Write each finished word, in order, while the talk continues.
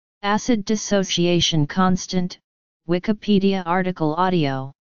Acid dissociation constant, Wikipedia article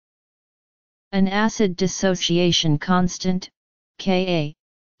audio. An acid dissociation constant, Ka,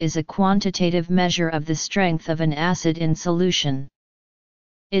 is a quantitative measure of the strength of an acid in solution.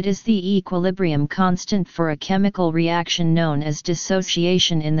 It is the equilibrium constant for a chemical reaction known as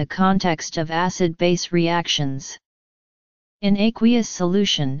dissociation in the context of acid-base reactions. In aqueous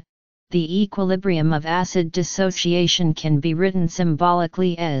solution, the equilibrium of acid dissociation can be written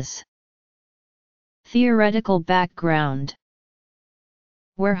symbolically as theoretical background,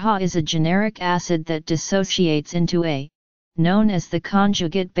 where Ha is a generic acid that dissociates into A, known as the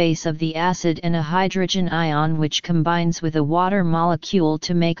conjugate base of the acid, and a hydrogen ion which combines with a water molecule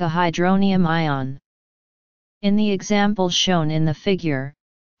to make a hydronium ion. In the example shown in the figure,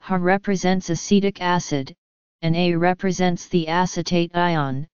 Ha represents acetic acid, and A represents the acetate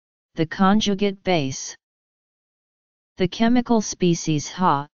ion, the conjugate base. The chemical species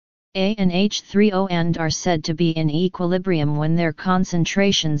Ha, A and H3O and are said to be in equilibrium when their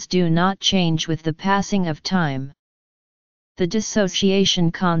concentrations do not change with the passing of time. The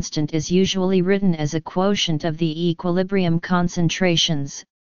dissociation constant is usually written as a quotient of the equilibrium concentrations,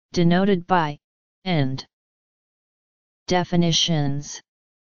 denoted by and. Definitions.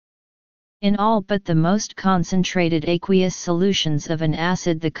 In all but the most concentrated aqueous solutions of an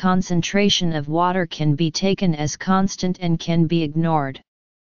acid, the concentration of water can be taken as constant and can be ignored.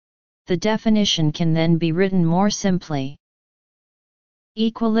 The definition can then be written more simply.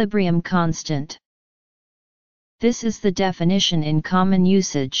 Equilibrium constant. This is the definition in common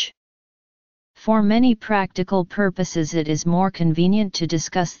usage. For many practical purposes, it is more convenient to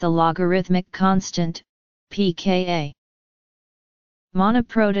discuss the logarithmic constant, pKa.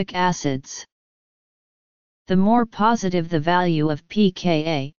 Monoprotic acids. The more positive the value of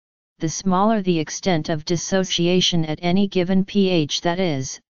pKa, the smaller the extent of dissociation at any given pH, that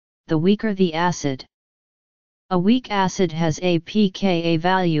is, the weaker the acid. A weak acid has a pKa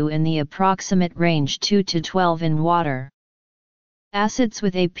value in the approximate range 2 to 12 in water. Acids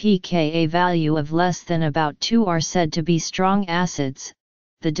with a pKa value of less than about 2 are said to be strong acids.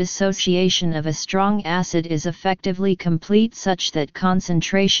 The dissociation of a strong acid is effectively complete such that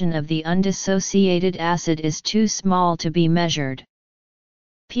concentration of the undissociated acid is too small to be measured.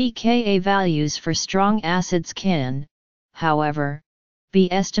 pKa values for strong acids can, however,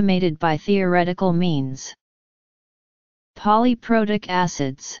 be estimated by theoretical means. Polyprotic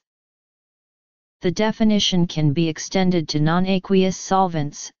acids. The definition can be extended to non-aqueous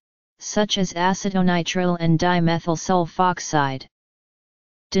solvents, such as acetonitrile and dimethyl sulfoxide,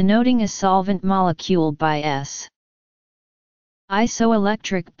 denoting a solvent molecule by S.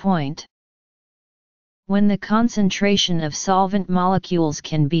 Isoelectric point. When the concentration of solvent molecules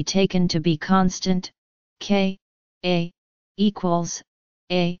can be taken to be constant, K, A, equals,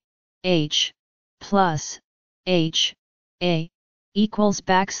 A, H, plus, H, A, equals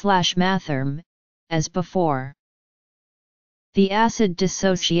 \mathrm, as before. The acid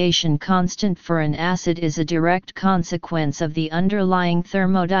dissociation constant for an acid is a direct consequence of the underlying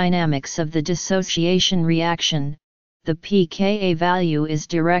thermodynamics of the dissociation reaction. The pKa value is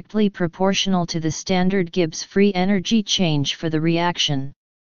directly proportional to the standard Gibbs free energy change for the reaction.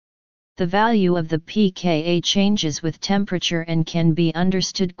 The value of the pKa changes with temperature and can be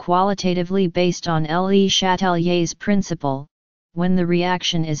understood qualitatively based on Le Chatelier's principle. When the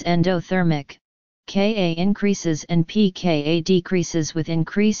reaction is endothermic, Ka increases and pKa decreases with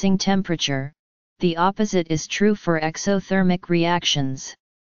increasing temperature. The opposite is true for exothermic reactions.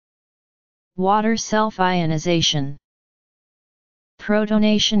 Water self-ionization.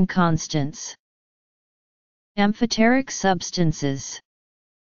 Protonation constants. Amphoteric substances.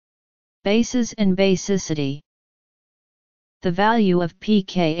 Bases and basicity. The value of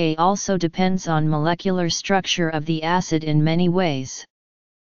pKa also depends on molecular structure of the acid in many ways.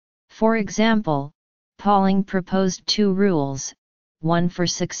 For example, Pauling proposed two rules, one for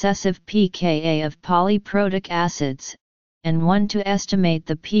successive pKa of polyprotic acids, and one to estimate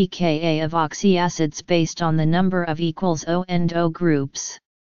the pKa of oxyacids based on the number of O and O groups.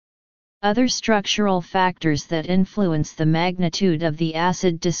 Other structural factors that influence the magnitude of the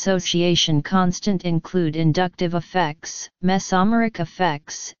acid dissociation constant include inductive effects, mesomeric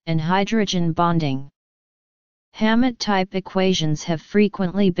effects, and hydrogen bonding. Hammett-type equations have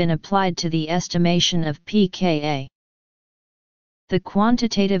frequently been applied to the estimation of pKa. The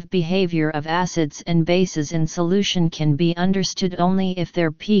quantitative behavior of acids and bases in solution can be understood only if their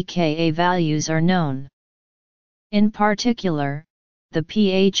pKa values are known. In particular, the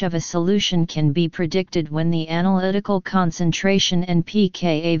pH of a solution can be predicted when the analytical concentration and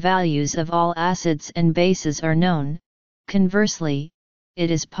pKa values of all acids and bases are known. Conversely,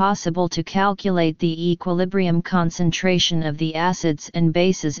 it is possible to calculate the equilibrium concentration of the acids and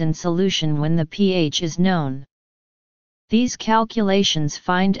bases in solution when the pH is known. These calculations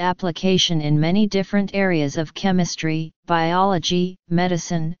find application in many different areas of chemistry, biology,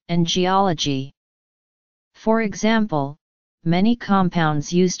 medicine, and geology. For example, many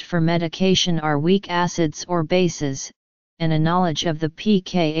compounds used for medication are weak acids or bases, and a knowledge of the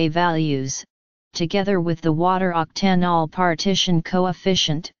pKa values, together with the water octanol partition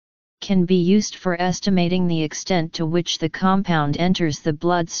coefficient, can be used for estimating the extent to which the compound enters the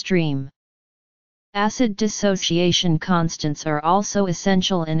bloodstream. Acid dissociation constants are also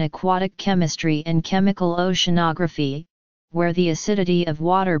essential in aquatic chemistry and chemical oceanography, where the acidity of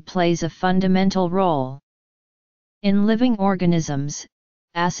water plays a fundamental role. In living organisms,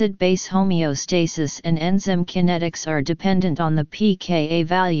 acid-base homeostasis and enzyme kinetics are dependent on the pKa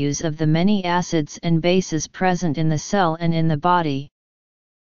values of the many acids and bases present in the cell and in the body.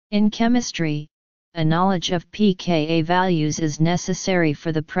 In chemistry, a knowledge of pKa values is necessary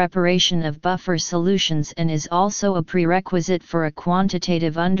for the preparation of buffer solutions and is also a prerequisite for a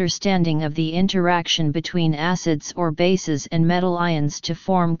quantitative understanding of the interaction between acids or bases and metal ions to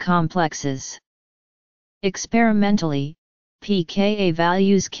form complexes. Experimentally, pKa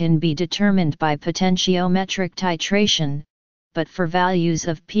values can be determined by potentiometric titration, but for values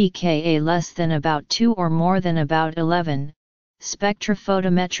of pKa less than about 2 or more than about 11,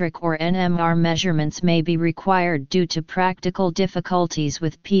 spectrophotometric or NMR measurements may be required due to practical difficulties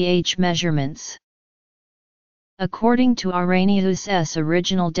with pH measurements. According to Arrhenius'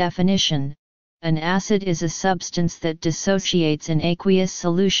 original definition, an acid is a substance that dissociates in aqueous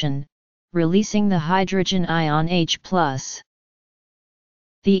solution, releasing the hydrogen ion H+.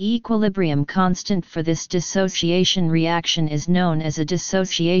 The equilibrium constant for this dissociation reaction is known as a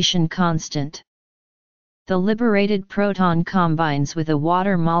dissociation constant. The liberated proton combines with a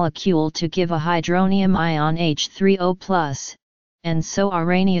water molecule to give a hydronium ion H3O+, and so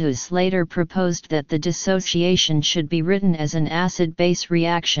Arrhenius later proposed that the dissociation should be written as an acid-base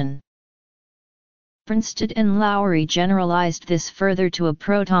reaction. Brønsted and Lowry generalized this further to a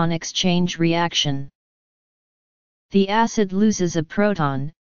proton exchange reaction. The acid loses a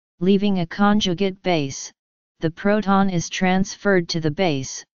proton, leaving a conjugate base. The proton is transferred to the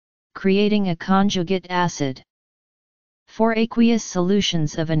base, creating a conjugate acid. For aqueous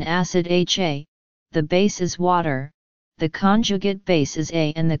solutions of an acid HA, the base is water, the conjugate base is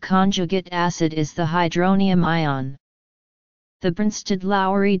A and the conjugate acid is the hydronium ion. The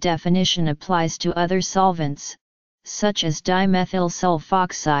Brønsted-Lowry definition applies to other solvents, such as dimethyl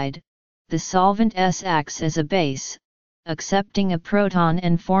sulfoxide. The solvent S acts as a base, accepting a proton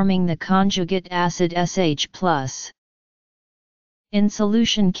and forming the conjugate acid SH+. In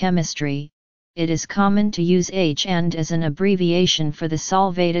solution chemistry, it is common to use H and as an abbreviation for the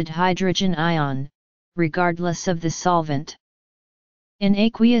solvated hydrogen ion, regardless of the solvent. In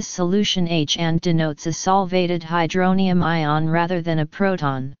aqueous solution H and denotes a solvated hydronium ion rather than a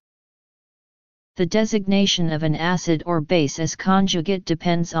proton. The designation of an acid or base as conjugate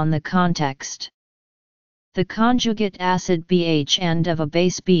depends on the context. The conjugate acid BH and of a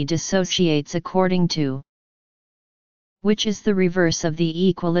base B dissociates according to which is the reverse of the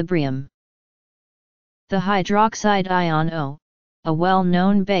equilibrium. The hydroxide ion O, a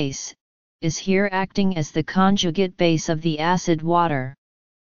well-known base, is here acting as the conjugate base of the acid water.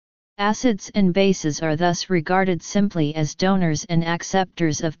 Acids and bases are thus regarded simply as donors and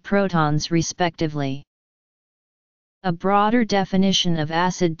acceptors of protons respectively. A broader definition of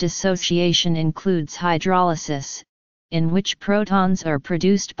acid dissociation includes hydrolysis, in which protons are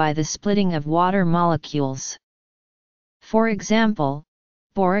produced by the splitting of water molecules. For example,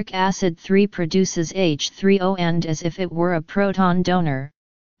 boric acid 3 produces H3O and as if it were a proton donor,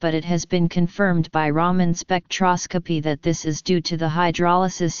 but it has been confirmed by Raman spectroscopy that this is due to the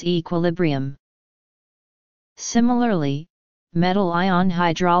hydrolysis equilibrium. Similarly, metal ion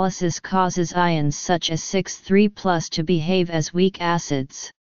hydrolysis causes ions such as 6,3+ to behave as weak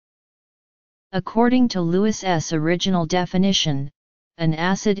acids. According to Lewis's original definition, an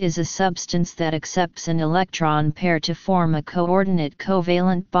acid is a substance that accepts an electron pair to form a coordinate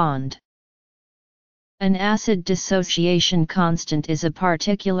covalent bond. An acid dissociation constant is a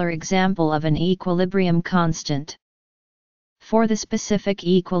particular example of an equilibrium constant. For the specific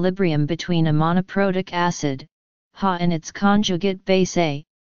equilibrium between a monoprotic acid, Ha, and its conjugate base A,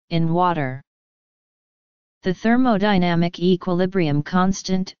 in water, the thermodynamic equilibrium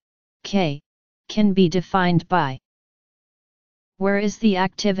constant, K, can be defined by where is the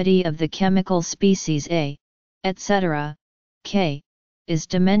activity of the chemical species A, etc., K, is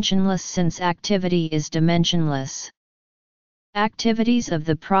dimensionless since activity is dimensionless. Activities of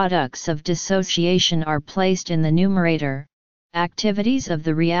the products of dissociation are placed in the numerator, activities of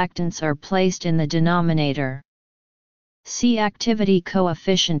the reactants are placed in the denominator. See activity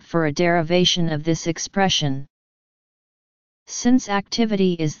coefficient for a derivation of this expression. Since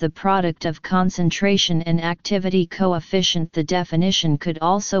activity is the product of concentration and activity coefficient, the definition could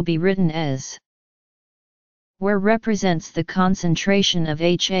also be written as where represents the concentration of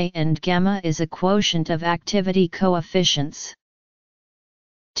HA and gamma is a quotient of activity coefficients.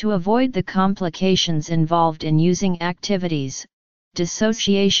 To avoid the complications involved in using activities,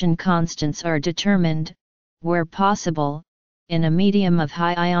 dissociation constants are determined, where possible, in a medium of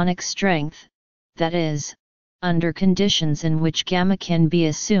high ionic strength, that is, under conditions in which gamma can be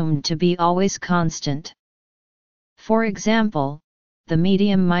assumed to be always constant. For example, the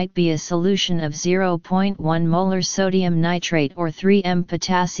medium might be a solution of 0.1 molar sodium nitrate or 3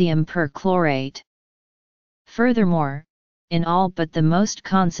 potassium perchlorate. Furthermore, in all but the most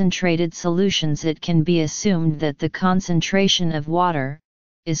concentrated solutions it can be assumed that the concentration of water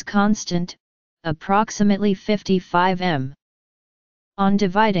is constant, approximately 55 m. On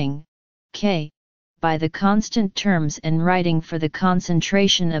dividing K by the constant terms and writing for the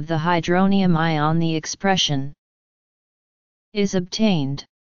concentration of the hydronium ion, the expression is obtained.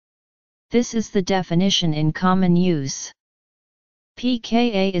 This is the definition in common use.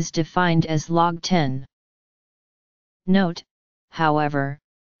 pKa is defined as log 10. Note, however,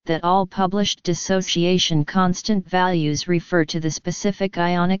 that all published dissociation constant values refer to the specific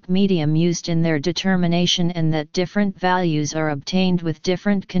ionic medium used in their determination, and that different values are obtained with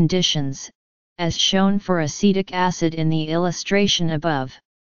different conditions, as shown for acetic acid in the illustration above.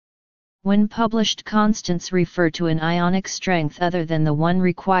 When published constants refer to an ionic strength other than the one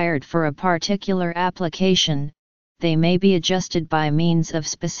required for a particular application, they may be adjusted by means of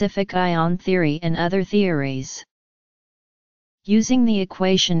specific ion theory and other theories. Using the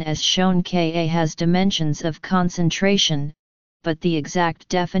equation as shown, Ka has dimensions of concentration, but the exact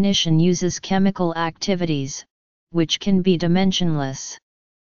definition uses chemical activities, which can be dimensionless.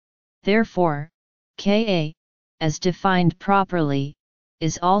 Therefore, Ka, as defined properly,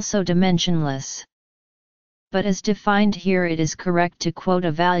 is also dimensionless. But as defined here, it is correct to quote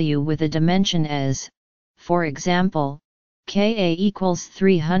a value with a dimension as, for example, Ka equals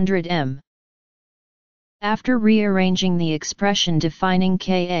 300 m. After rearranging the expression defining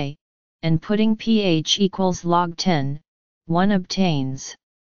Ka, and putting pH equals log 10, one obtains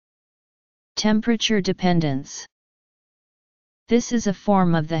temperature dependence. This is a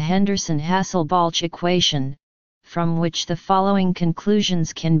form of the Henderson-Hasselbalch equation, from which the following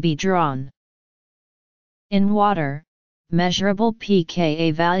conclusions can be drawn. In water, measurable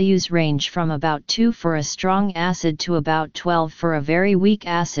pKa values range from about 2 for a strong acid to about 12 for a very weak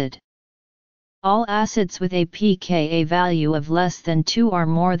acid. All acids with a pKa value of less than 2 are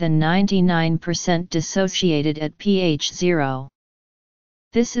more than 99% dissociated at pH 0.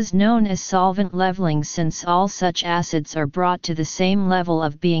 This is known as solvent leveling, since all such acids are brought to the same level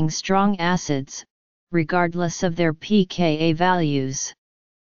of being strong acids, regardless of their pKa values.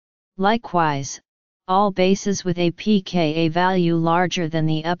 Likewise, all bases with a pKa value larger than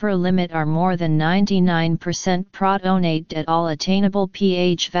the upper limit are more than 99% protonate at all attainable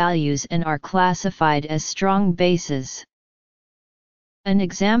pH values and are classified as strong bases. An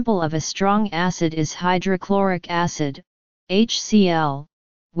example of a strong acid is hydrochloric acid, HCl,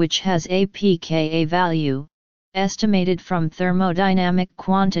 which has a pKa value, estimated from thermodynamic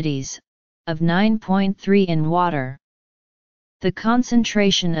quantities, of 9.3 in water. The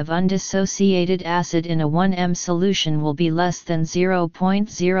concentration of undissociated acid in a 1 solution will be less than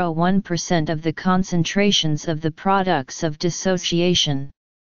 0.01% of the concentrations of the products of dissociation.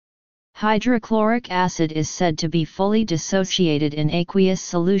 Hydrochloric acid is said to be fully dissociated in aqueous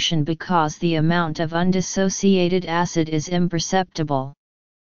solution because the amount of undissociated acid is imperceptible.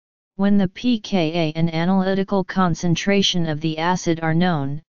 When the pKa and analytical concentration of the acid are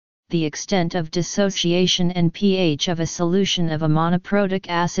known, the extent of dissociation and pH of a solution of a monoprotic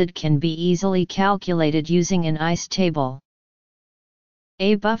acid can be easily calculated using an ice table.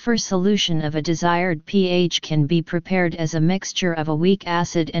 A buffer solution of a desired pH can be prepared as a mixture of a weak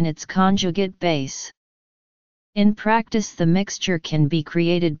acid and its conjugate base. In practice, the mixture can be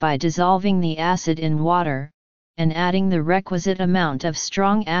created by dissolving the acid in water, and adding the requisite amount of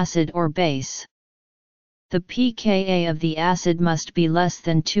strong acid or base. The pKa of the acid must be less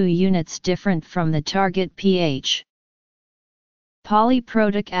than 2 units different from the target pH.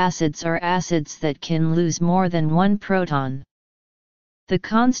 Polyprotic acids are acids that can lose more than one proton. The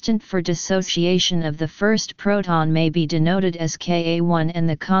constant for dissociation of the first proton may be denoted as Ka1 and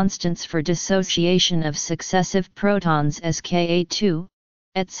the constants for dissociation of successive protons as Ka2,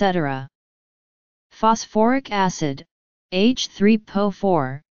 etc. Phosphoric acid,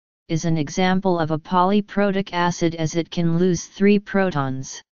 H3PO4, is an example of a polyprotic acid as it can lose 3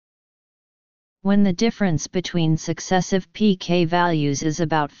 protons. When the difference between successive pK values is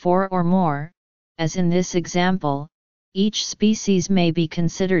about 4 or more, as in this example, each species may be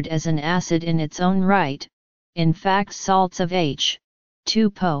considered as an acid in its own right. In fact, salts of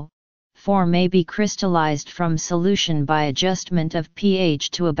H2PO4 may be crystallized from solution by adjustment of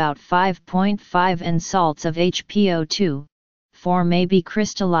pH to about 5.5 and salts of HPO2,4 may be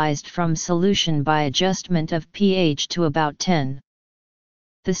crystallized from solution by adjustment of pH to about 10.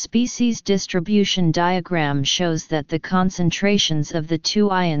 The species distribution diagram shows that the concentrations of the two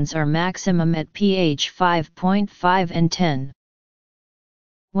ions are maximum at pH 5.5 and 10.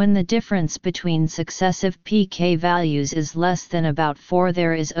 When the difference between successive pK values is less than about 4,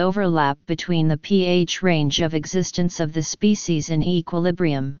 there is overlap between the pH range of existence of the species in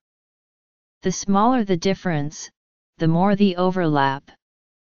equilibrium. The smaller the difference, the more the overlap.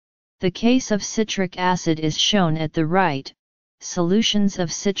 The case of citric acid is shown at the right. Solutions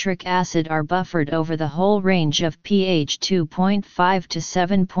of citric acid are buffered over the whole range of pH 2.5 to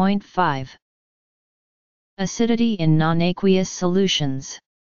 7.5. Acidity in non-aqueous solutions.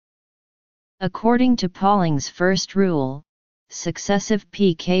 According to Pauling's first rule, successive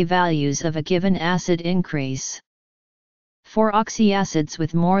pK values of a given acid increase. For oxyacids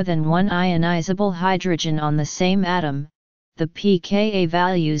with more than one ionizable hydrogen on the same atom, the pKa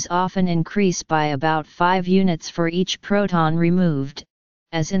values often increase by about 5 units for each proton removed,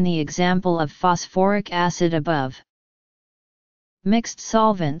 as in the example of phosphoric acid above. Mixed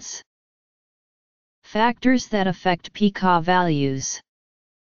solvents. Factors that affect pK values.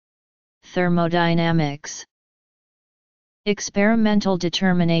 Thermodynamics. Experimental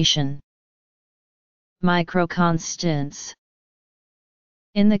determination. Microconstants.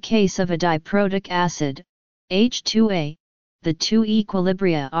 In the case of a diprotic acid, H2A, the two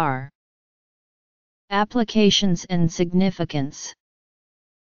equilibria are. Applications and significance.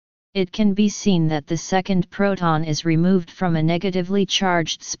 It can be seen that the second proton is removed from a negatively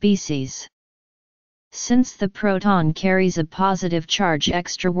charged species. Since the proton carries a positive charge,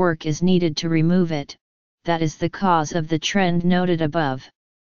 extra work is needed to remove it. That is the cause of the trend noted above.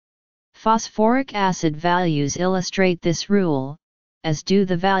 Phosphoric acid values illustrate this rule, as do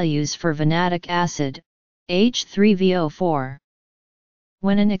the values for vanadic acid, H3VO4.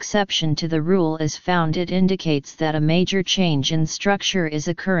 When an exception to the rule is found, it indicates that a major change in structure is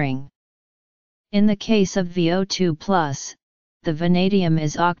occurring. In the case of VO2+, the vanadium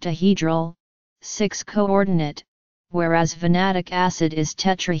is octahedral, 6-coordinate, whereas vanadic acid is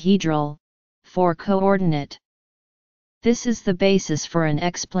tetrahedral, 4-coordinate. This is the basis for an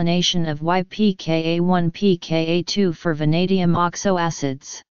explanation of why pKa1 pKa2 for vanadium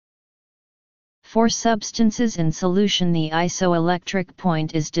oxoacids. For substances in solution, the isoelectric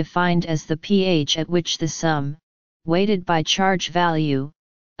point is defined as the pH at which the sum, weighted by charge value,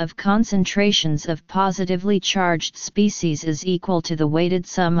 of concentrations of positively charged species is equal to the weighted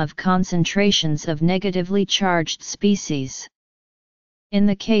sum of concentrations of negatively charged species. In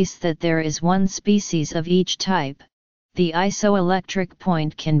the case that there is one species of each type, the isoelectric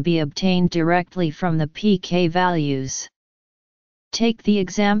point can be obtained directly from the pK values. Take the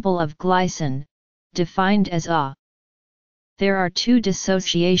example of glycine, defined as A. There are two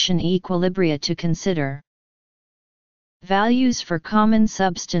dissociation equilibria to consider. Values for common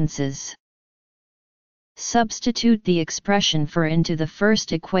substances. Substitute the expression for into the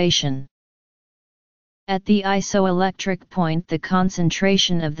first equation. At the isoelectric point, the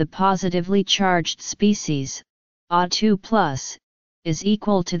concentration of the positively charged species, A2+, is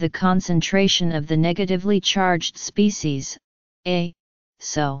equal to the concentration of the negatively charged species, A,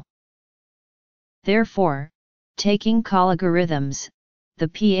 so. Therefore, taking cologarithms, the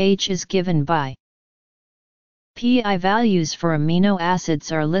pH is given by Pi values for amino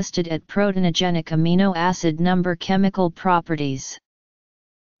acids are listed at proteinogenic amino acid number chemical properties.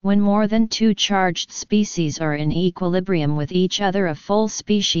 When more than two charged species are in equilibrium with each other, a full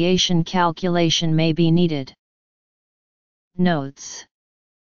speciation calculation may be needed. Notes: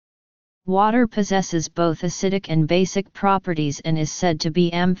 Water possesses both acidic and basic properties and is said to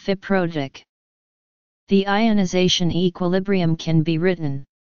be amphiprotic. The ionization equilibrium can be written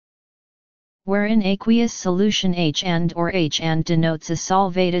where in aqueous solution H and or H and denotes a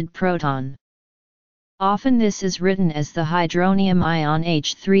solvated proton. Often this is written as the hydronium ion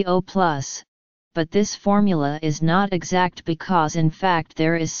H3O+, but this formula is not exact because in fact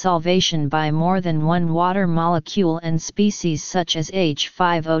there is solvation by more than one water molecule, and species such as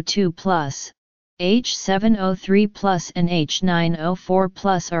H5O2+, H7O3+, and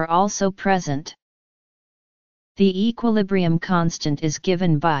H9O4+ are also present. The equilibrium constant is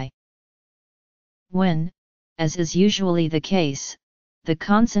given by when, as is usually the case, the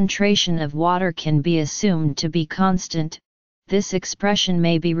concentration of water can be assumed to be constant. This expression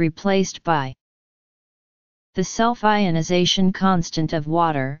may be replaced by the self-ionization constant of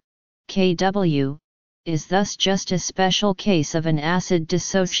water, Kw, is thus just a special case of an acid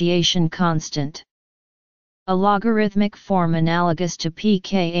dissociation constant. A logarithmic form analogous to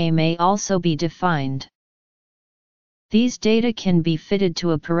pKa may also be defined. These data can be fitted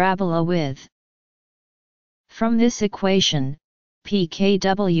to a parabola with. From this equation,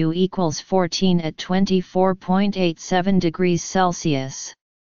 pKw equals 14 at 24.87 degrees Celsius.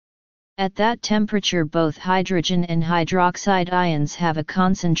 At that temperature both hydrogen and hydroxide ions have a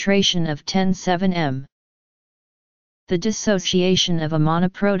concentration of 10·7 m. The dissociation of a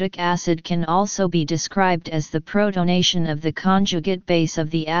monoprotic acid can also be described as the protonation of the conjugate base of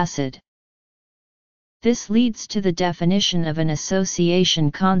the acid. This leads to the definition of an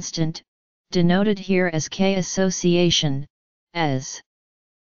association constant, denoted here as K association, as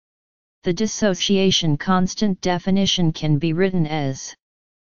the dissociation constant definition can be written as.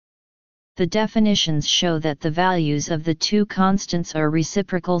 The definitions show that the values of the two constants are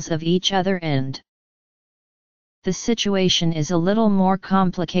reciprocals of each other, and the situation is a little more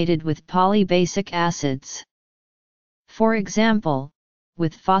complicated with polybasic acids. For example,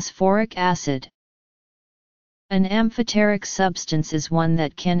 with phosphoric acid. An amphoteric substance is one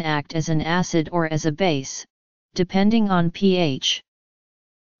that can act as an acid or as a base, depending on pH.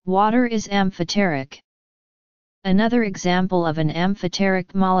 Water is amphoteric. Another example of an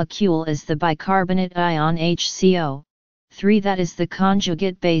amphoteric molecule is the bicarbonate ion HCO, 3 that is the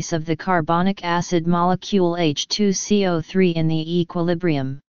conjugate base of the carbonic acid molecule H2CO3 in the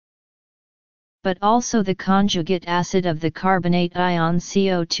equilibrium, but also the conjugate acid of the carbonate ion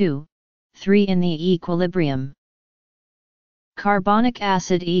CO2, 3 in the equilibrium. Carbonic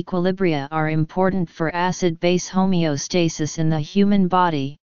acid equilibria are important for acid-base homeostasis in the human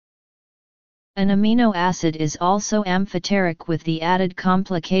body. An amino acid is also amphoteric with the added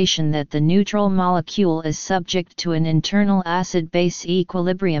complication that the neutral molecule is subject to an internal acid-base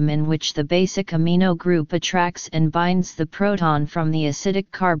equilibrium in which the basic amino group attracts and binds the proton from the acidic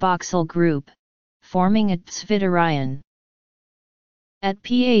carboxyl group, forming a zwitterion. At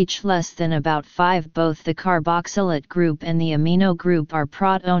pH less than about 5 both the carboxylate group and the amino group are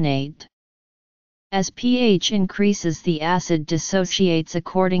protonate. As pH increases the acid dissociates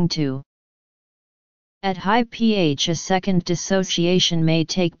according to. At high pH a second dissociation may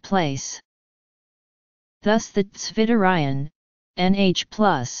take place. Thus the zwitterion,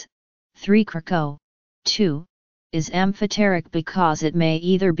 NH+, 3-carco, 2, is amphoteric because it may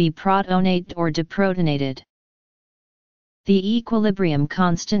either be protonate or deprotonated. The equilibrium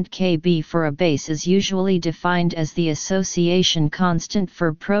constant Kb for a base is usually defined as the association constant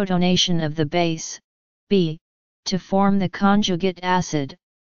for protonation of the base, B, to form the conjugate acid,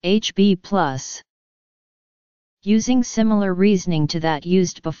 Hb+. Using similar reasoning to that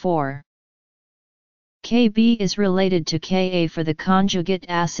used before, Kb is related to Ka for the conjugate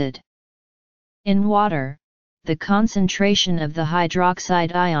acid. In water, the concentration of the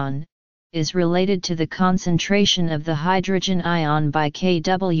hydroxide ion is related to the concentration of the hydrogen ion by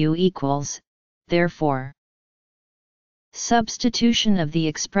Kw equals, therefore, substitution of the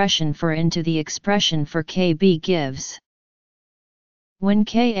expression for into the expression for Kb gives. When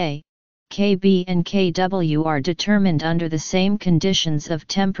Ka, Kb and Kw are determined under the same conditions of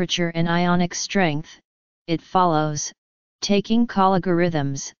temperature and ionic strength, it follows, taking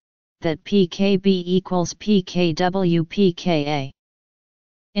cologarithms, that pKb equals pKw pKa.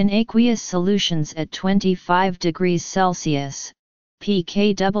 In aqueous solutions at 25 degrees Celsius,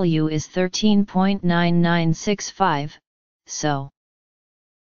 pKw is 13.9965, so,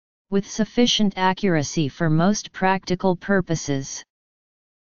 with sufficient accuracy for most practical purposes.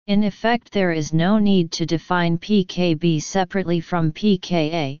 In effect there is no need to define pKb separately from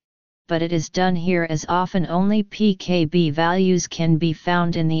pKa, but it is done here as often only pKb values can be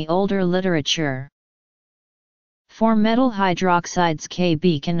found in the older literature. For metal hydroxides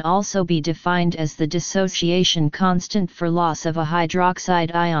Kb can also be defined as the dissociation constant for loss of a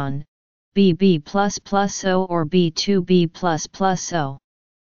hydroxide ion, Bb++O or B2B++O.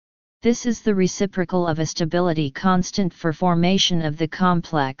 This is the reciprocal of a stability constant for formation of the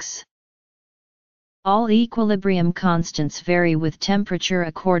complex. All equilibrium constants vary with temperature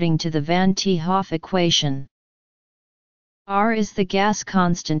according to the Van 't Hoff equation. R is the gas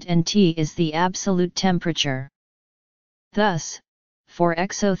constant and T is the absolute temperature. Thus, for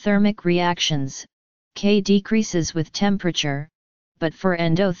exothermic reactions, K decreases with temperature, but for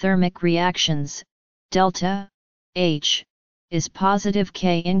endothermic reactions, delta H is positive.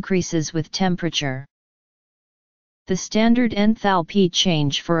 K increases with temperature. The standard enthalpy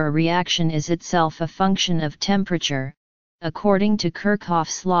change for a reaction is itself a function of temperature, according to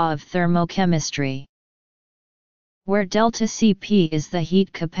Kirchhoff's law of thermochemistry, where delta Cp is the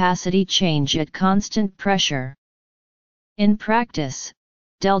heat capacity change at constant pressure. In practice,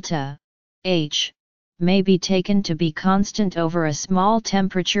 delta H may be taken to be constant over a small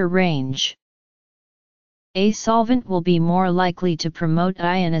temperature range. A solvent will be more likely to promote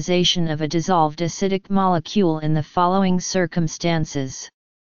ionization of a dissolved acidic molecule in the following circumstances.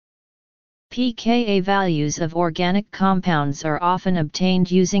 pKa values of organic compounds are often obtained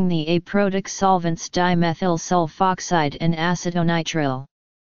using the aprotic solvents dimethyl sulfoxide and acetonitrile.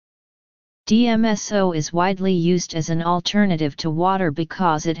 DMSO is widely used as an alternative to water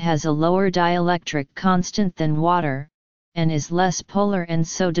because it has a lower dielectric constant than water, and is less polar and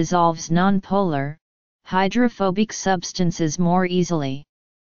so dissolves nonpolar, hydrophobic substances more easily.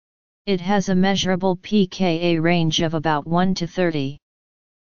 It has a measurable pKa range of about 1 to 30.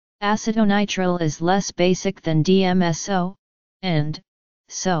 Acetonitrile is less basic than DMSO, and,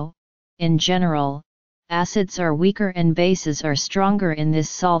 so, in general, acids are weaker and bases are stronger in this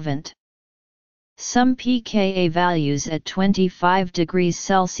solvent. Some pKa values at 25 degrees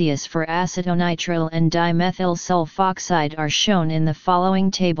Celsius for acetonitrile and dimethyl sulfoxide are shown in the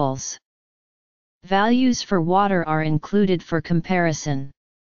following tables. Values for water are included for comparison.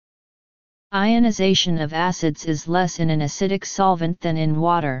 Ionization of acids is less in an acidic solvent than in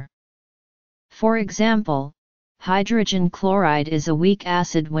water. For example, hydrogen chloride is a weak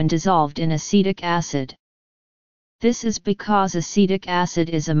acid when dissolved in acetic acid. This is because acetic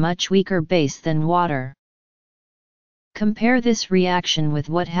acid is a much weaker base than water. Compare this reaction with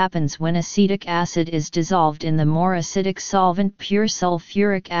what happens when acetic acid is dissolved in the more acidic solvent pure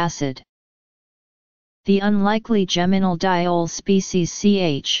sulfuric acid. The unlikely geminal diol species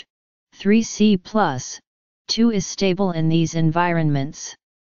CH, 3C+, 2 is stable in these environments.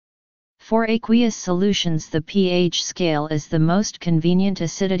 For aqueous solutions, the pH scale is the most convenient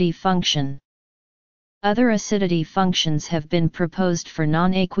acidity function. Other acidity functions have been proposed for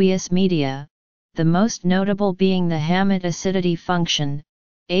non-aqueous media, the most notable being the Hammett acidity function,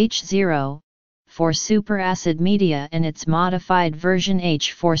 H0, for superacid media and its modified version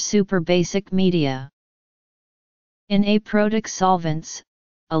H for superbasic media. In aprotic solvents,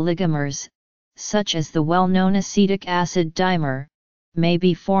 oligomers, such as the well-known acetic acid dimer, may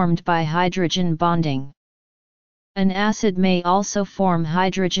be formed by hydrogen bonding. An acid may also form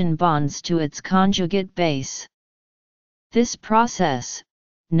hydrogen bonds to its conjugate base. This process,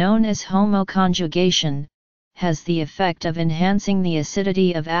 known as homoconjugation, has the effect of enhancing the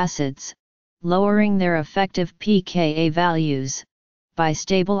acidity of acids, lowering their effective pKa values, by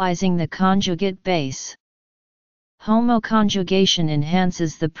stabilizing the conjugate base. Homoconjugation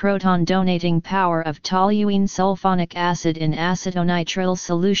enhances the proton-donating power of toluene sulfonic acid in acetonitrile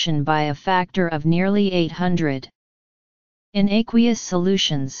solution by a factor of nearly 800. In aqueous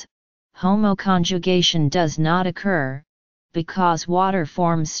solutions, homoconjugation does not occur, because water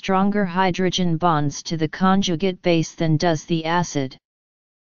forms stronger hydrogen bonds to the conjugate base than does the acid.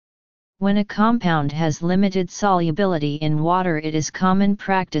 When a compound has limited solubility in water, it is common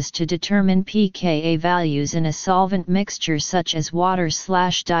practice to determine pKa values in a solvent mixture such as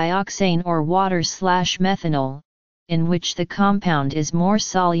water/dioxane or water/methanol, in which the compound is more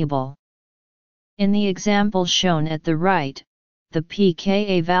soluble. In the example shown at the right, the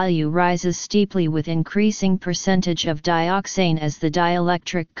pKa value rises steeply with increasing percentage of dioxane as the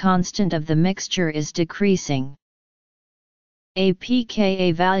dielectric constant of the mixture is decreasing. A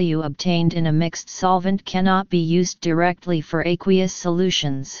pKa value obtained in a mixed solvent cannot be used directly for aqueous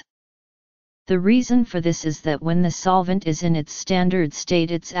solutions. The reason for this is that when the solvent is in its standard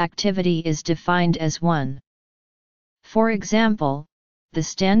state, its activity is defined as 1. For example, the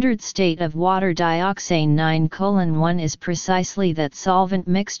standard state of water dioxane 9:1 is precisely that solvent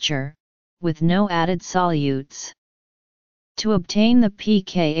mixture, with no added solutes. To obtain the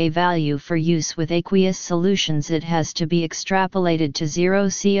pKa value for use with aqueous solutions, it has to be extrapolated to 0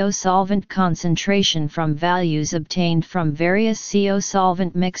 CO solvent concentration from values obtained from various CO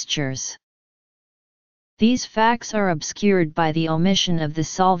solvent mixtures. These facts are obscured by the omission of the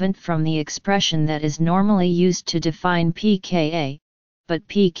solvent from the expression that is normally used to define pKa, but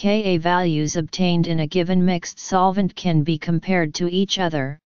pKa values obtained in a given mixed solvent can be compared to each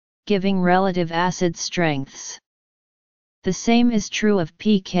other, giving relative acid strengths. The same is true of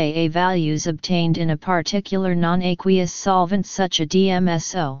pKa values obtained in a particular non-aqueous solvent such as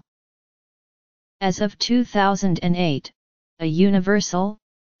DMSO. As of 2008, a universal,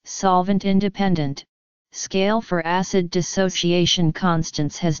 solvent-independent, scale for acid dissociation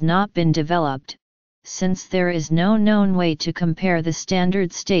constants has not been developed, since there is no known way to compare the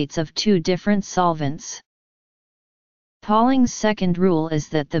standard states of two different solvents. Pauling's second rule is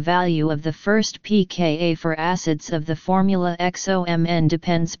that the value of the first pKa for acids of the formula XOMN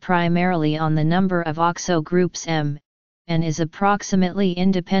depends primarily on the number of oxo groups M, and is approximately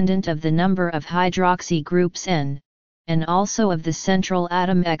independent of the number of hydroxy groups N, and also of the central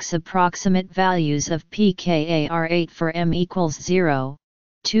atom X. Approximate values of pKa are 8 for M equals 0,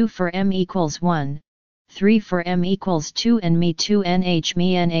 2 for M equals 1, 3 for M equals 2 and Me2NH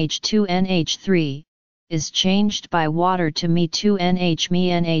MeNH2NH3, is changed by water to Me2NH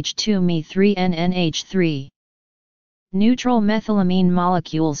MeNH2 Me3NNH3. Neutral methylamine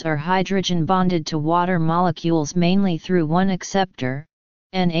molecules are hydrogen bonded to water molecules mainly through one acceptor,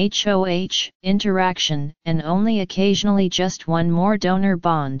 NHOH, interaction, and only occasionally just one more donor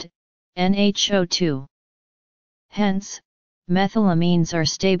bond, NHO2. Hence, methylamines are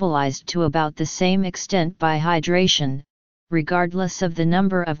stabilized to about the same extent by hydration, regardless of the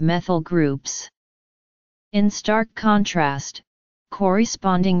number of methyl groups. In stark contrast,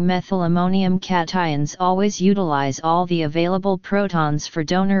 corresponding methylammonium cations always utilize all the available protons for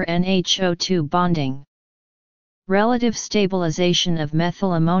donor NHO2 bonding. Relative stabilization of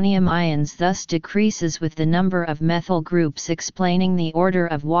methylammonium ions thus decreases with the number of methyl groups, explaining the order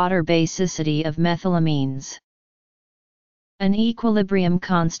of water basicity of methylamines. An equilibrium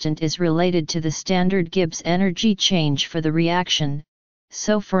constant is related to the standard Gibbs energy change for the reaction,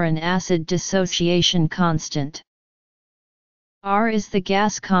 so for an acid dissociation constant, R is the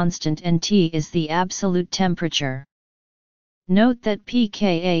gas constant and T is the absolute temperature. Note that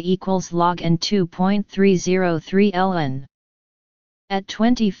pKa equals log N 2.303 Ln. At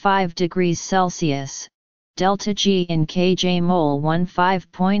 25 degrees Celsius, delta G in kJ mole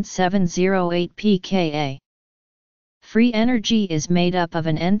 15.708 pKa. Free energy is made up of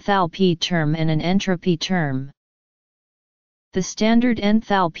an enthalpy term and an entropy term. The standard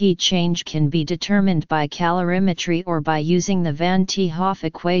enthalpy change can be determined by calorimetry or by using the Van 't Hoff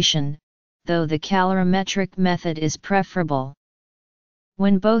equation, though the calorimetric method is preferable.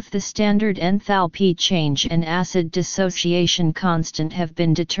 When both the standard enthalpy change and acid dissociation constant have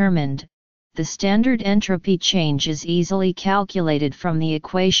been determined, the standard entropy change is easily calculated from the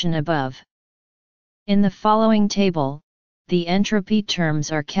equation above. In the following table, the entropy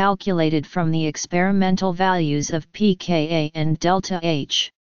terms are calculated from the experimental values of pKa and delta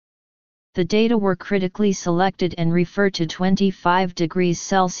H. The data were critically selected and refer to 25 degrees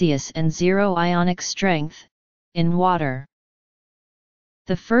Celsius and 0 ionic strength, in water.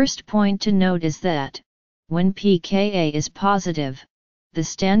 The first point to note is that, when pKa is positive, the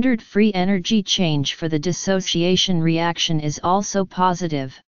standard free energy change for the dissociation reaction is also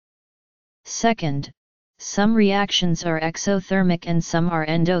positive. Second, some reactions are exothermic and some are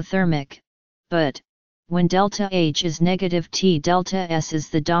endothermic, but, when delta H is negative, T delta S is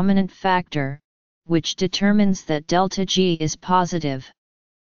the dominant factor, which determines that delta G is positive.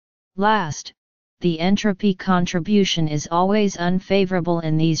 Last, the entropy contribution is always unfavorable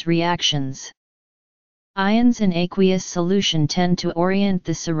in these reactions. Ions in aqueous solution tend to orient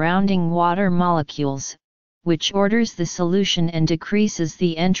the surrounding water molecules, which orders the solution and decreases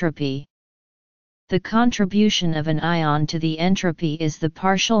the entropy. The contribution of an ion to the entropy is the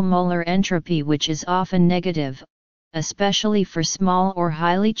partial molar entropy, which is often negative, especially for small or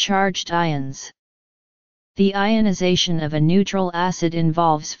highly charged ions. The ionization of a neutral acid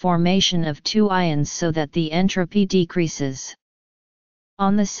involves formation of two ions so that the entropy decreases.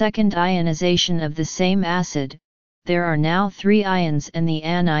 On the second ionization of the same acid, there are now three ions and the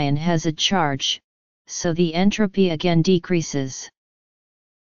anion has a charge, so the entropy again decreases.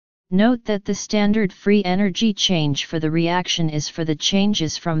 Note that the standard free energy change for the reaction is for the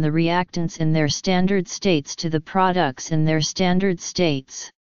changes from the reactants in their standard states to the products in their standard states.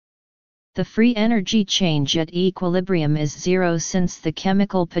 The free energy change at equilibrium is zero since the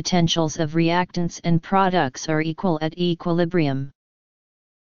chemical potentials of reactants and products are equal at equilibrium.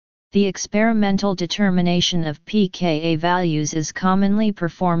 The experimental determination of pKa values is commonly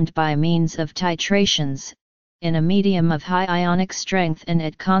performed by means of titrations, in a medium of high ionic strength and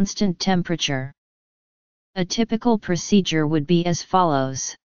at constant temperature. A typical procedure would be as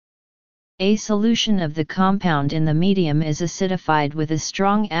follows. A solution of the compound in the medium is acidified with a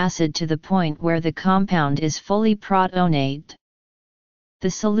strong acid to the point where the compound is fully protonate. The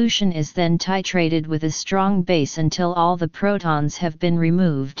solution is then titrated with a strong base until all the protons have been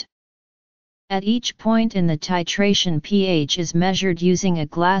removed. At each point in the titration, pH is measured using a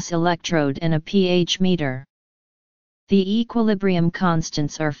glass electrode and a pH meter. The equilibrium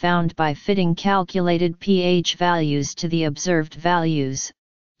constants are found by fitting calculated pH values to the observed values,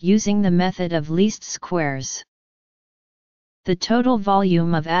 using the method of least squares. The total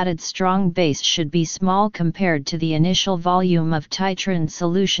volume of added strong base should be small compared to the initial volume of titrant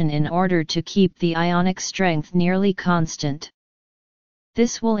solution in order to keep the ionic strength nearly constant.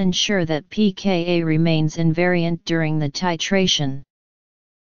 This will ensure that pKa remains invariant during the titration.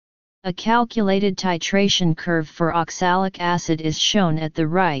 A calculated titration curve for oxalic acid is shown at the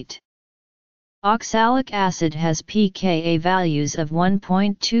right. Oxalic acid has pKa values of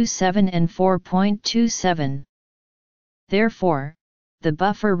 1.27 and 4.27. Therefore, the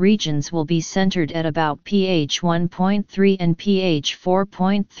buffer regions will be centered at about pH 1.3 and pH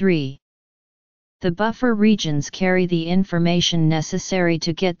 4.3. The buffer regions carry the information necessary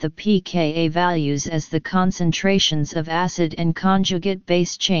to get the pKa values as the concentrations of acid and conjugate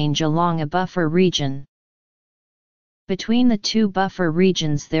base change along a buffer region. Between the two buffer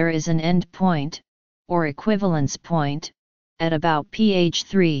regions there is an end point, or equivalence point, at about pH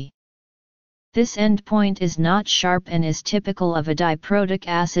 3. This endpoint is not sharp and is typical of a diprotic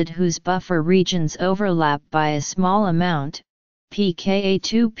acid whose buffer regions overlap by a small amount.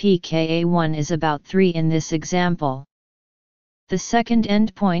 pKa2 pKa1 is about 3 in this example. The second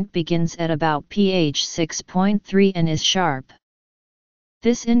endpoint begins at about pH 6.3 and is sharp.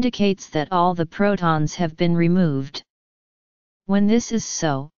 This indicates that all the protons have been removed. When this is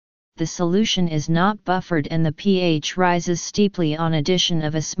so, the solution is not buffered and the pH rises steeply on addition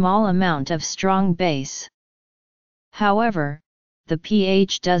of a small amount of strong base. However, the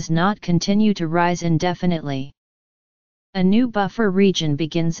pH does not continue to rise indefinitely. A new buffer region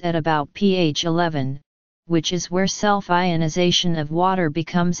begins at about pH 11, which is where self-ionization of water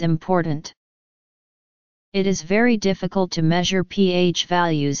becomes important. It is very difficult to measure pH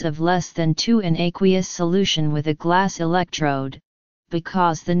values of less than 2 in aqueous solution with a glass electrode,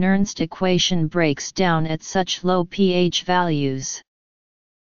 because the Nernst equation breaks down at such low pH values.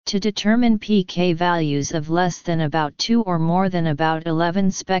 To determine pK values of less than about 2 or more than about 11,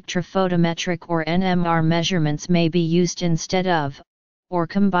 spectrophotometric or NMR measurements may be used instead of, or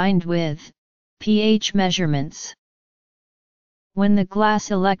combined with, pH measurements. When the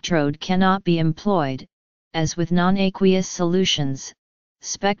glass electrode cannot be employed, as with non-aqueous solutions,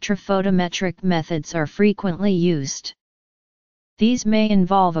 spectrophotometric methods are frequently used. These may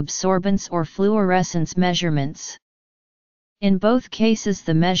involve absorbance or fluorescence measurements. In both cases,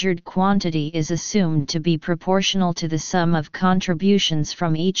 the measured quantity is assumed to be proportional to the sum of contributions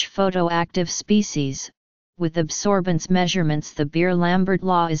from each photoactive species. With absorbance measurements, the Beer-Lambert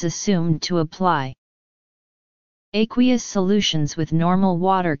law is assumed to apply. Aqueous solutions with normal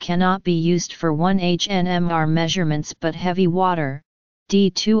water cannot be used for 1H NMR measurements, but heavy water,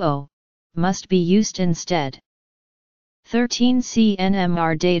 D2O, must be used instead. 13C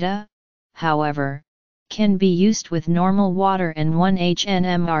NMR data, however, can be used with normal water, and 1H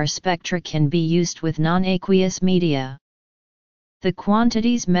NMR spectra can be used with non-aqueous media. The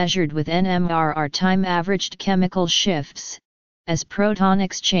quantities measured with NMR are time-averaged chemical shifts, as proton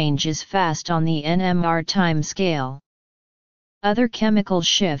exchange is fast on the NMR time scale. Other chemical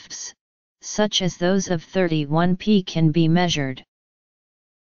shifts, such as those of 31P, can be measured.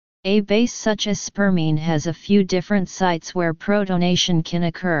 A base such as spermine has a few different sites where protonation can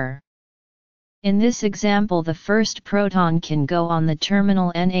occur. In this example, the first proton can go on the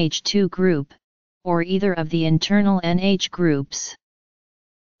terminal NH2 group, or either of the internal NH groups.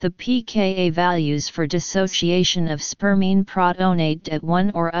 The pKa values for dissociation of spermine protonate at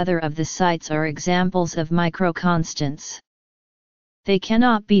one or other of the sites are examples of microconstants. They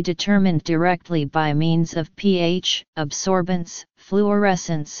cannot be determined directly by means of pH, absorbance,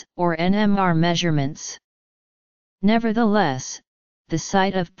 fluorescence, or NMR measurements. Nevertheless, the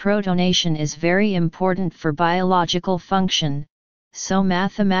site of protonation is very important for biological function, so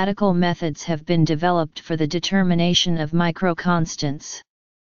mathematical methods have been developed for the determination of microconstants.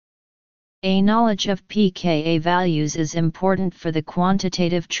 A knowledge of pKa values is important for the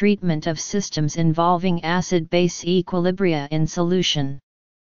quantitative treatment of systems involving acid-base equilibria in solution.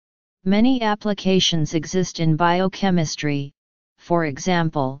 Many applications exist in biochemistry. For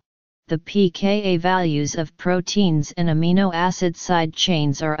example, the pKa values of proteins and amino acid side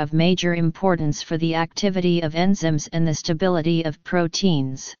chains are of major importance for the activity of enzymes and the stability of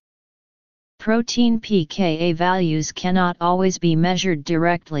proteins. Protein pKa values cannot always be measured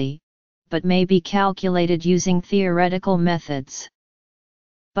directly, but may be calculated using theoretical methods.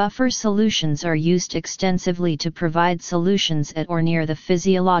 Buffer solutions are used extensively to provide solutions at or near the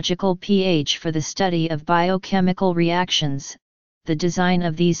physiological pH for the study of biochemical reactions. The design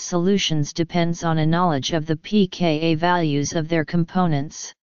of these solutions depends on a knowledge of the pKa values of their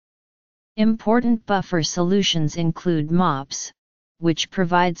components. Important buffer solutions include MOPS, which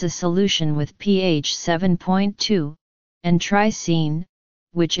provides a solution with pH 7.2, and Tricine,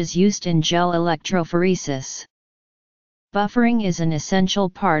 which is used in gel electrophoresis. Buffering is an essential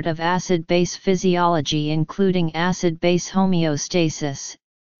part of acid-base physiology, including acid-base homeostasis,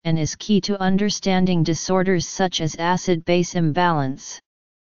 and is key to understanding disorders such as acid-base imbalance.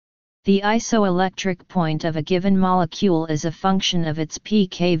 The isoelectric point of a given molecule is a function of its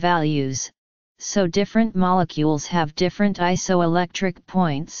pK values, so different molecules have different isoelectric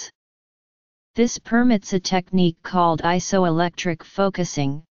points. This permits a technique called isoelectric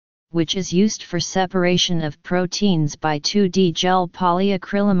focusing, which is used for separation of proteins by 2D gel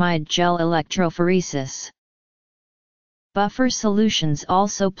polyacrylamide gel electrophoresis. Buffer solutions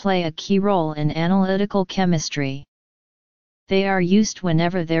also play a key role in analytical chemistry. They are used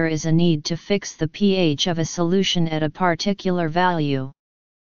whenever there is a need to fix the pH of a solution at a particular value.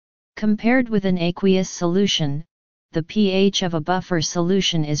 Compared with an aqueous solution, the pH of a buffer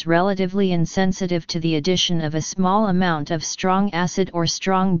solution is relatively insensitive to the addition of a small amount of strong acid or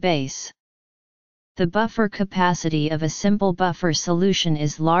strong base. The buffer capacity of a simple buffer solution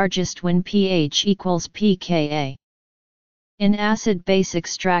is largest when pH equals pKa. In acid-base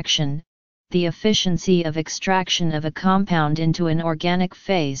extraction, the efficiency of extraction of a compound into an organic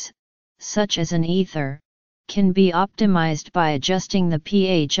phase, such as an ether, can be optimized by adjusting the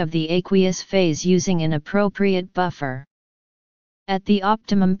pH of the aqueous phase using an appropriate buffer. At the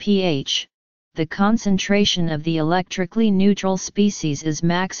optimum pH, the concentration of the electrically neutral species is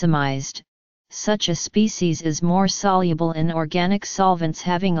maximized. Such a species is more soluble in organic solvents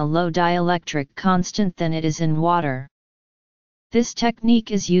having a low dielectric constant than it is in water. This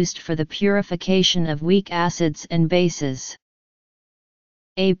technique is used for the purification of weak acids and bases.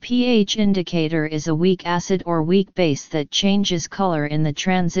 A pH indicator is a weak acid or weak base that changes color in the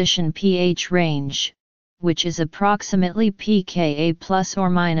transition pH range, which is approximately pKa plus or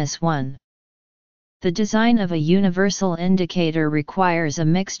minus 1. The design of a universal indicator requires a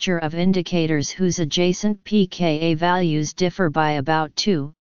mixture of indicators whose adjacent pKa values differ by about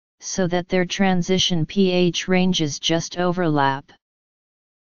 2, so that their transition pH ranges just overlap.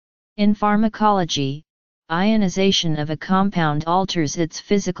 In pharmacology, ionization of a compound alters its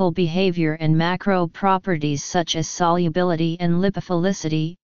physical behavior and macro properties such as solubility and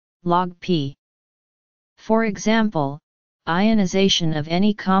lipophilicity, log P. For example, ionization of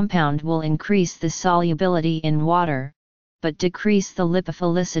any compound will increase the solubility in water, but decrease the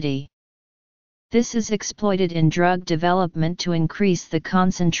lipophilicity. This is exploited in drug development to increase the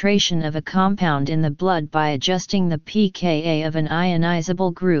concentration of a compound in the blood by adjusting the pKa of an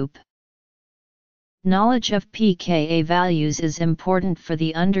ionizable group. Knowledge of pKa values is important for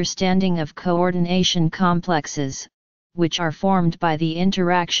the understanding of coordination complexes, which are formed by the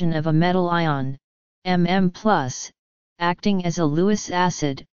interaction of a metal ion, Mn+, acting as a Lewis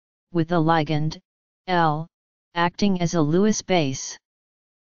acid, with a ligand, L, acting as a Lewis base.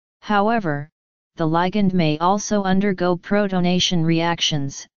 However, the ligand may also undergo protonation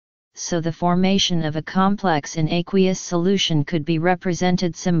reactions, so the formation of a complex in aqueous solution could be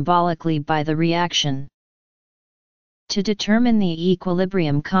represented symbolically by the reaction. To determine the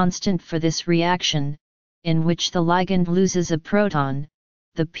equilibrium constant for this reaction, in which the ligand loses a proton,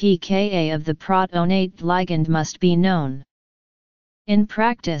 the pKa of the protonate ligand must be known. In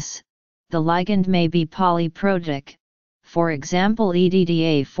practice, the ligand may be polyprotic. For example,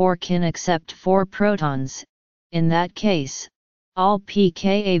 EDTA4 can accept 4 protons. In that case, all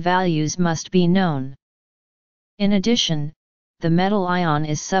pKa values must be known. In addition, the metal ion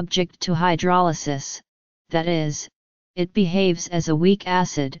is subject to hydrolysis, that is, it behaves as a weak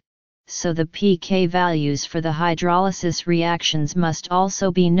acid, so the pK values for the hydrolysis reactions must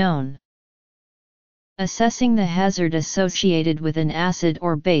also be known. Assessing the hazard associated with an acid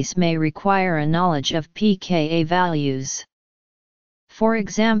or base may require a knowledge of pKa values. For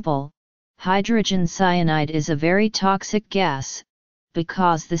example, hydrogen cyanide is a very toxic gas,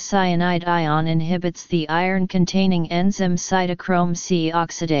 because the cyanide ion inhibits the iron-containing enzyme cytochrome C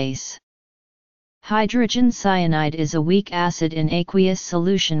oxidase. Hydrogen cyanide is a weak acid in aqueous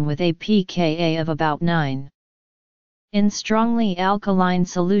solution with a pKa of about 9. In strongly alkaline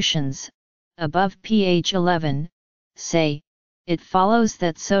solutions, above pH 11, say, it follows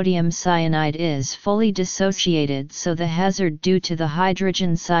that sodium cyanide is fully dissociated, so the hazard due to the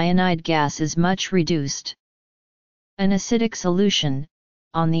hydrogen cyanide gas is much reduced. An acidic solution,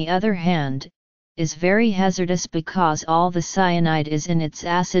 on the other hand, is very hazardous because all the cyanide is in its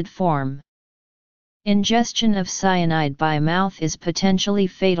acid form. Ingestion of cyanide by mouth is potentially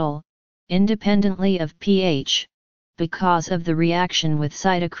fatal, independently of pH, because of the reaction with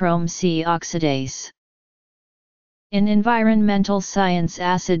cytochrome C oxidase. In environmental science,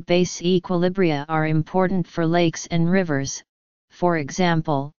 acid-base equilibria are important for lakes and rivers. For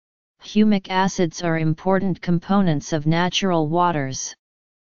example, humic acids are important components of natural waters.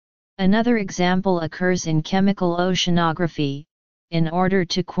 Another example occurs in chemical oceanography. In order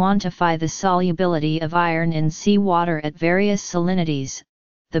to quantify the solubility of iron in seawater at various salinities,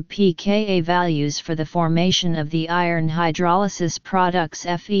 the pKa values for the formation of the iron hydrolysis products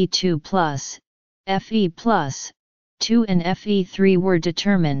Fe2+, Fe+2 and Fe3 were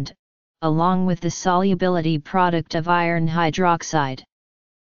determined, along with the solubility product of iron hydroxide.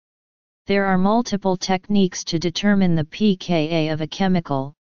 There are multiple techniques to determine the pKa of a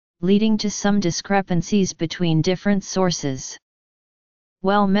chemical, leading to some discrepancies between different sources.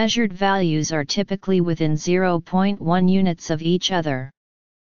 Well-measured values are typically within 0.1 units of each other.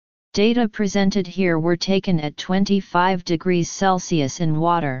 Data presented here were taken at 25 degrees Celsius in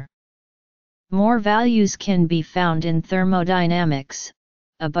water. More values can be found in thermodynamics,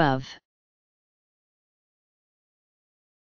 above.